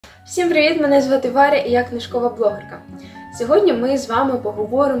Всім привіт! Мене звати Варя і я книжкова блогерка. Сьогодні ми з вами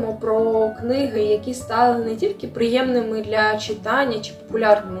поговоримо про книги, які стали не тільки приємними для читання чи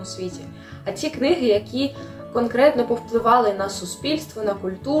популярними у світі, а ті книги, які конкретно повпливали на суспільство, на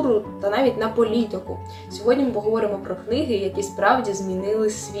культуру та навіть на політику. Сьогодні ми поговоримо про книги, які справді змінили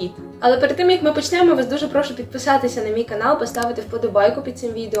світ. Але перед тим, як ми почнемо, я вас дуже прошу підписатися на мій канал, поставити вподобайку під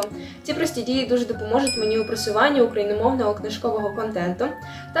цим відео. Ці прості дії дуже допоможуть мені у просуванні україномовного книжкового контенту.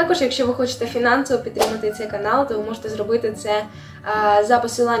 Також, якщо ви хочете фінансово підтримати цей канал, то ви можете зробити це за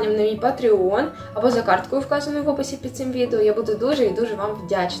посиланням на мій Patreon або за карткою, вказаною в описі під цим відео. Я буду дуже і дуже вам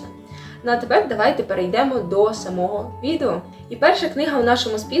вдячна. Ну а тепер давайте перейдемо до самого відео. І перша книга у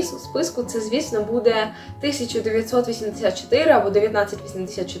нашому списку це, звісно, буде 1984 або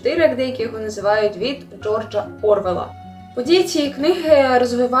 1984, як деякі його називають, від Джорджа Орвелла. Події цієї книги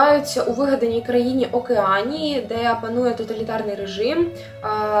розвиваються у вигаданій країні Океанії, де панує тоталітарний режим,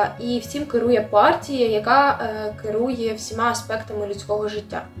 і всім керує партія, яка керує всіма аспектами людського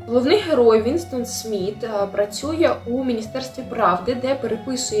життя. Головний герой Вінстон Сміт працює у Міністерстві правди, де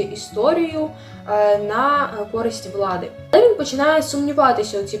переписує історію на користь влади. Але він починає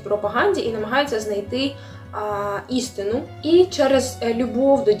сумніватися у цій пропаганді і намагається знайти істину. І через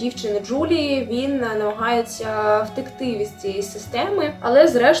любов до дівчини Джулії він намагається втекти від цієї системи, але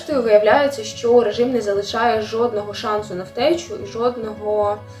зрештою виявляється, що режим не залишає жодного шансу на втечу і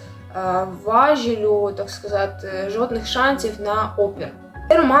жодного важелю, так сказати, жодних шансів на опір.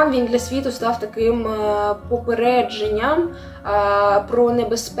 Цей роман він для світу став таким попередженням про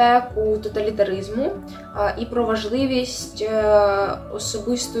небезпеку тоталітаризму і про важливість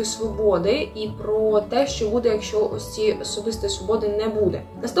особистої свободи і про те, що буде, якщо ось цієї особистої свободи не буде.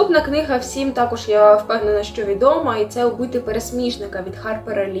 Наступна книга всім також, я впевнена, що відома, і це «Убити пересмішника» від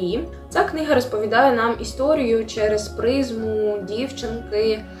Харпера Лі. Ця книга розповідає нам історію через призму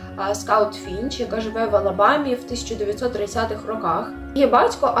дівчинки Скаут Фінч, яка живе в Алабамі в 1930-х роках. Її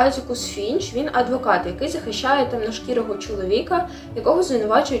батько Атікус Фінч, він адвокат, який захищає темношкірого чоловіка, якого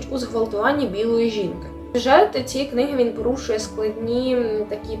звинувачують у зґвалтуванні білої жінки. Сюжет цієї книги він порушує складні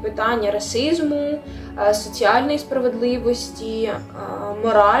такі питання расизму, соціальної справедливості,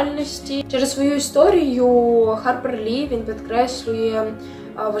 моральності. Через свою історію Харпер Лі він підкреслює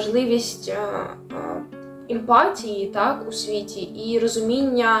важливість емпатії, так, у світі і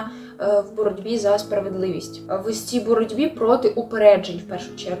розуміння в боротьбі за справедливість, в цій боротьбі проти упереджень в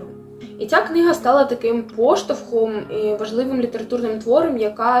першу чергу. І ця книга стала таким поштовхом і важливим літературним твором,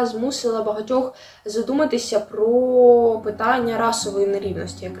 яка змусила багатьох задуматися про питання расової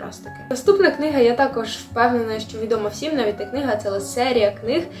нерівності якраз таки. Наступна книга, я також впевнена, що відома всім, навіть не книга, це серія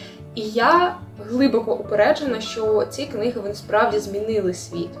книг. І я глибоко упереджена, що ці книги вони справді змінили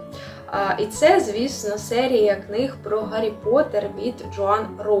світ. І це, звісно, серія книг про Гаррі Поттер від Джоан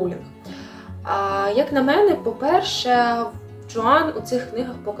Роулінг. Як на мене, по-перше, Джоан у цих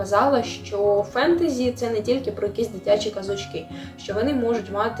книгах показала, що фентезі – це не тільки про якісь дитячі казочки, що вони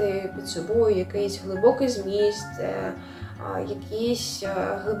можуть мати під собою якийсь глибокий зміст, якісь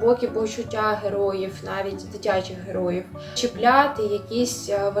глибокі почуття героїв, навіть дитячих героїв, чіпляти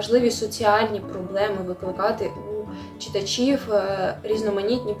якісь важливі соціальні проблеми, викликати у читачів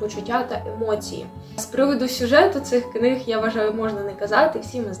різноманітні почуття та емоції. З приводу сюжету цих книг, я вважаю, можна не казати.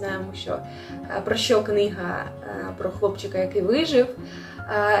 Всі ми знаємо, про що книга про хлопчика, який вижив.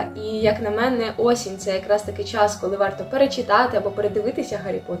 І, як на мене, осінь – це якраз такий час, коли варто перечитати або передивитися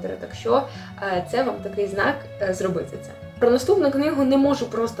Гаррі Поттера, так що це вам такий знак зробити це. Про наступну книгу не можу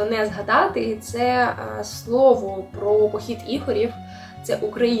просто не згадати, і це слово про похід ігорів. Це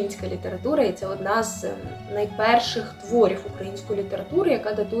українська література, і це одна з найперших творів української літератури,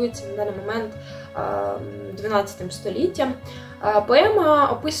 яка датується на даний момент 12 століттям. Поема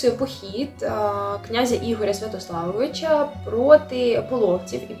описує похід князя Ігоря Святославовича проти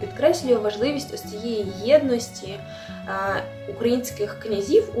половців і підкреслює важливість ось цієї єдності українських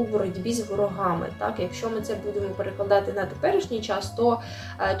князів у боротьбі з ворогами. Так, якщо ми це будемо перекладати на теперішній час, то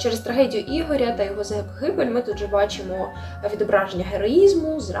через трагедію Ігоря та його загибель ми тут же бачимо відображення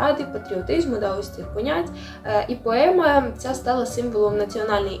героїзму, зради, патріотизму, ось цих понять. І поема ця стала символом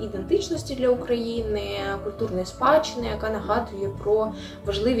національної ідентичності для України, культурної спадщини, яка нагадує про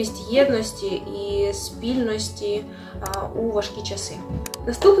важливість єдності і спільності у важкі часи.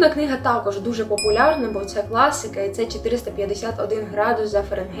 Наступна книга також дуже популярна, бо це класика, і це 451 градус за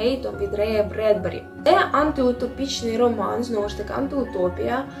Фаренгейтом від Рея Бредбері. Це антиутопічний роман, знову ж таки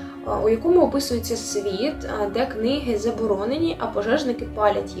антиутопія, у якому описується світ, де книги заборонені, а пожежники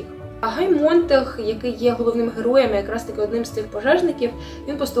палять їх. А Гай Монтег, який є головним героєм, якраз таки одним з цих пожежників,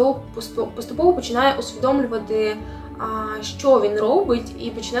 він поступово починає усвідомлювати що він робить, і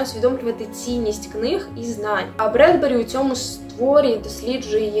починає усвідомлювати цінність книг і знань. А Бредбері у цьому творі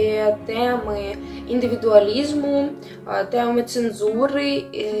досліджує теми індивідуалізму, теми цензури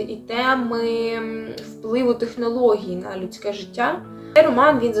і теми впливу технологій на людське життя. Цей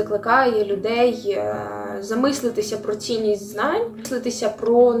роман він закликає людей замислитися про цінність знань, замислитися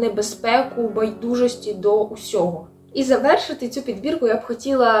про небезпеку байдужості до усього. І завершити цю підбірку я б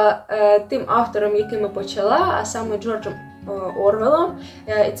хотіла тим автором, якими почала, а саме Джорджем Орвелом.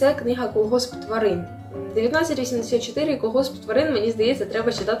 І це книга «Колгосп тварин». 1984 «Колгосп тварин», мені здається,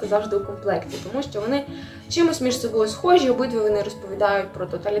 треба читати завжди у комплекті, тому що вони чимось між собою схожі, обидві вони розповідають про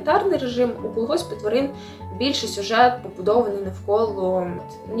тоталітарний режим. У «Колгоспі тварин» більше сюжет побудований навколо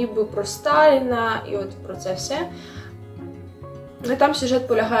ніби про Сталіна і от про це все. Там сюжет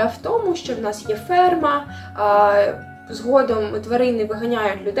полягає в тому, що в нас є ферма, згодом тварини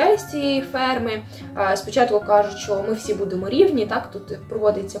виганяють людей з цієї ферми. Спочатку кажуть, що ми всі будемо рівні, так, тут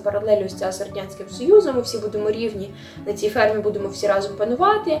проводиться паралель ось ця з Радянським Союзом, ми всі будемо рівні, на цій фермі будемо всі разом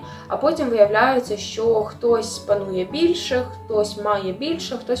панувати, а потім виявляється, що хтось панує більше, хтось має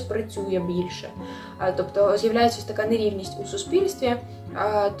більше, хтось працює більше. Тобто з'являється ось така нерівність у суспільстві,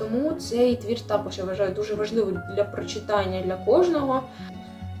 тому цей твір також, я вважаю, дуже важливий для прочитання для кожного.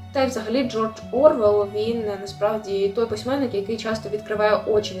 Та й взагалі Джордж Орвел, він насправді той письменник, який часто відкриває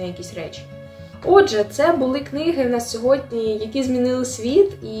очі на якісь речі. Отже, це були книги в нас сьогодні, які змінили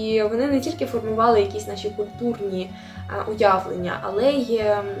світ, і вони не тільки формували якісь наші культурні уявлення, але й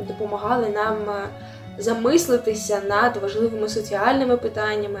допомагали нам замислитися над важливими соціальними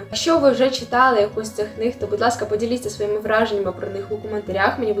питаннями. Якщо ви вже читали якусь з цих книг, то, будь ласка, поділіться своїми враженнями про них у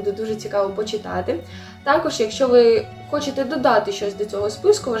коментарях, мені буде дуже цікаво почитати. Також, якщо ви хочете додати щось до цього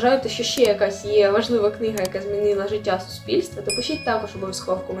списку, вважаєте, що ще якась є важлива книга, яка змінила життя суспільства, то пишіть також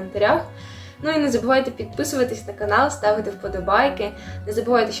обов'язково в коментарях. Ну і не забувайте підписуватись на канал, ставити вподобайки. Не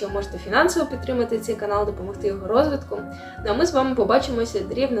забувайте, що ви можете фінансово підтримати цей канал, допомогти його розвитку. Ну а ми з вами побачимося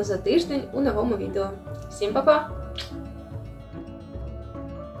рівно за тиждень у новому відео. Всім па-па!